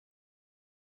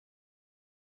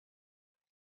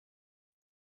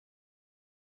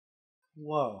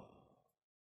Whoa.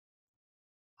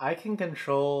 I can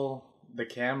control the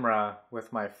camera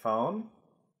with my phone?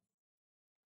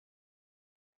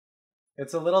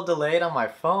 It's a little delayed on my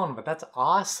phone, but that's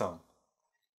awesome.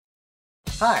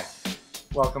 Hi,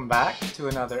 welcome back to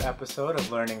another episode of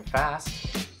Learning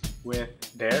Fast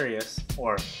with Darius,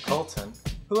 or Colton,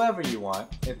 whoever you want.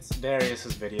 It's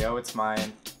Darius's video, it's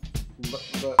mine.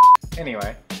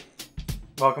 Anyway,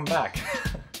 welcome back.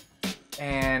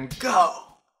 And go!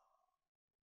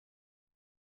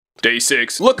 Day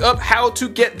 6. Look up how to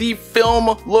get the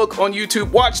film look on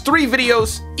YouTube. Watch 3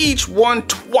 videos, each one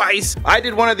twice. I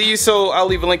did one of these, so I'll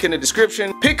leave a link in the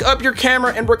description. Pick up your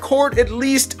camera and record at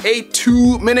least a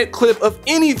 2-minute clip of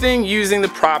anything using the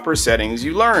proper settings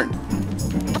you learned.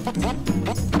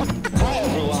 Hi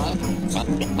everyone,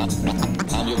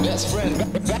 I'm your best friend,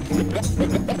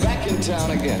 back in town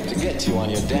again to get you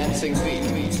on your dancing feet.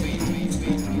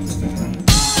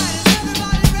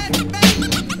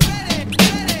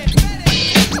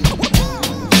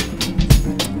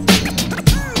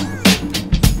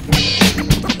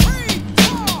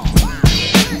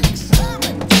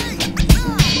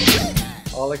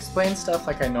 I'll explain stuff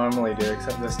like I normally do,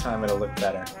 except this time it'll look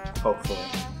better, hopefully.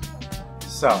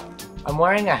 So, I'm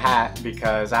wearing a hat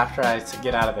because after I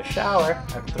get out of the shower,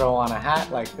 I throw on a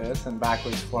hat like this in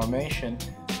backwards formation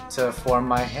to form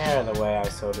my hair the way I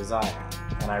so desire.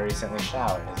 And I recently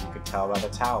showered, as you could tell by the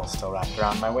towel still wrapped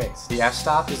around my waist. The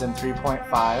f-stop is in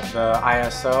 3.5, the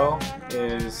ISO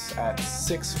is at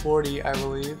 640, I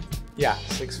believe. Yeah,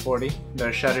 640.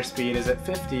 The shutter speed is at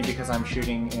 50 because I'm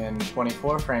shooting in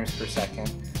 24 frames per second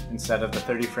instead of the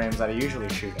 30 frames that I usually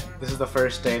shoot in. This is the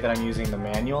first day that I'm using the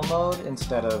manual mode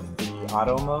instead of the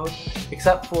auto mode,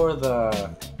 except for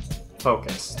the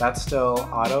focus. That's still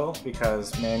auto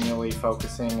because manually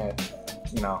focusing it,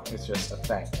 it's just a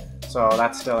thing. So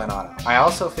that's still in auto. I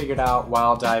also figured out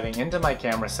while diving into my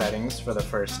camera settings for the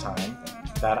first time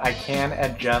that I can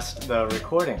adjust the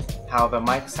recording, how the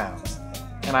mic sounds.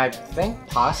 And I think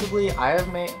possibly I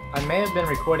may have been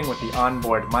recording with the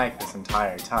onboard mic this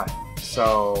entire time.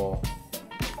 So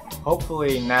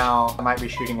hopefully now I might be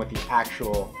shooting with the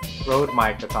actual Rode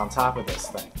mic that's on top of this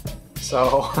thing.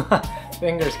 So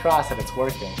fingers crossed that it's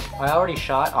working. I already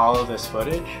shot all of this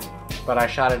footage, but I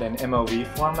shot it in MOV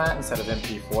format instead of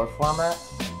MP4 format.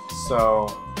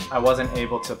 So I wasn't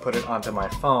able to put it onto my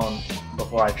phone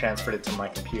before I transferred it to my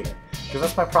computer. Because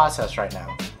that's my process right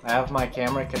now. I have my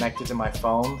camera connected to my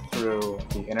phone through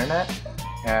the internet,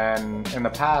 and in the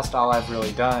past all I've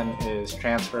really done is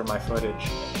transfer my footage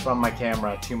from my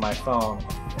camera to my phone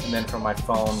and then from my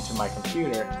phone to my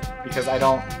computer because I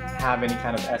don't have any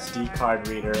kind of SD card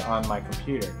reader on my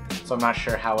computer, so I'm not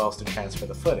sure how else to transfer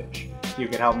the footage. If you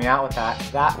could help me out with that,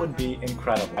 that would be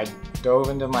incredible. I dove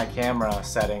into my camera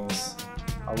settings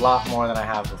a lot more than I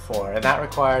have before, and that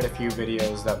required a few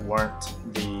videos that weren't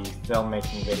the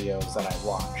filmmaking videos that I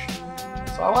watched.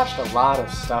 So I watched a lot of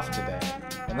stuff today,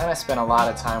 and then I spent a lot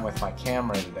of time with my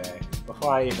camera today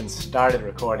before I even started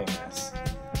recording this.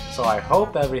 So I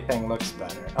hope everything looks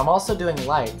better. I'm also doing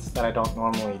lights that I don't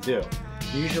normally do.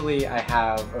 Usually I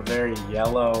have a very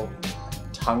yellow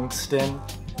tungsten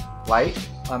light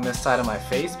on this side of my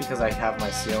face because I have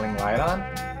my ceiling light on.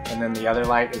 And then the other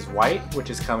light is white, which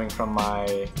is coming from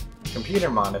my computer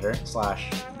monitor /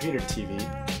 computer TV.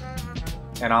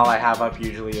 And all I have up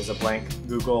usually is a blank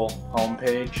Google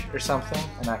homepage or something,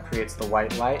 and that creates the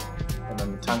white light, and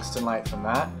then the tungsten light from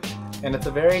that. And it's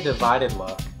a very divided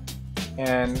look.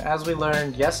 And as we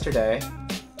learned yesterday,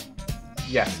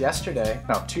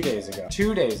 no, 2 days ago,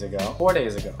 4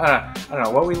 days ago, I don't know,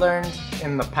 what we learned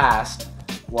in the past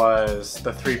was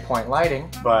the 3-point lighting,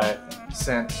 but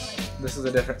since this is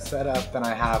a different setup than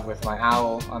I have with my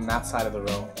owl on that side of the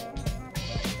room,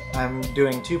 I'm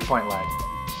doing 2-point lighting.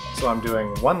 So I'm doing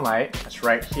one light that's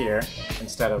right here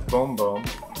instead of boom boom.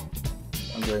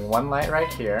 I'm doing one light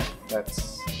right here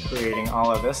that's creating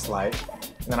all of this light.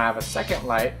 And then I have a second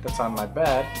light that's on my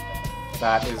bed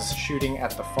that is shooting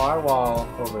at the far wall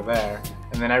over there.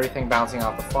 And then everything bouncing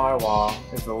off the far wall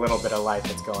is the little bit of light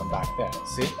that's going back there.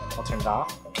 See? I'll turn it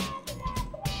off.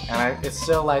 And it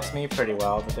still lights me pretty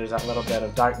well, but there's that little bit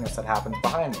of darkness that happens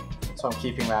behind me. So I'm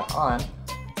keeping that on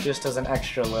just as an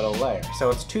extra little layer. So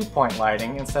it's 2-point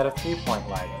lighting instead of 3-point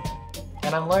lighting.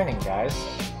 And I'm learning, guys.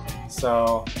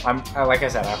 So like I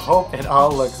said, I hope it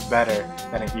all looks better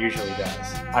than it usually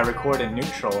does. I record in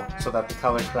neutral so that the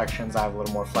color corrections, I have a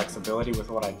little more flexibility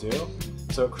with what I do.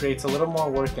 So it creates a little more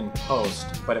work in post,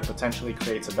 but it potentially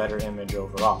creates a better image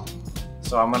overall.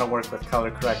 So I'm going to work with color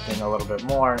correcting a little bit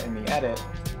more in the edit,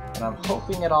 and I'm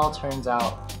hoping it all turns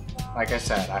out, like I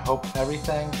said, I hope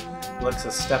everything looks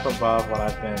a step above what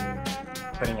I've been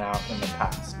putting out in the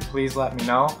past. Please let me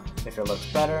know if it looks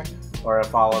better, or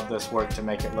if all of this work to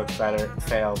make it look better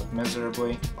failed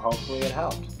miserably. Hopefully it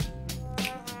helped.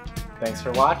 Thanks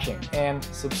for watching, and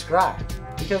subscribe,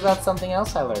 because that's something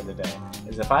else I learned today,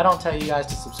 is if I don't tell you guys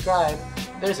to subscribe,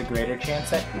 there's a greater chance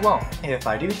that you won't. If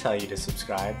I do tell you to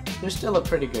subscribe, there's still a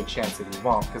pretty good chance that you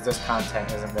won't, because this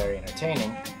content isn't very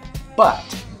entertaining, but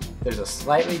there's a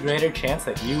slightly greater chance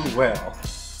that you will.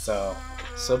 So,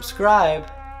 subscribe!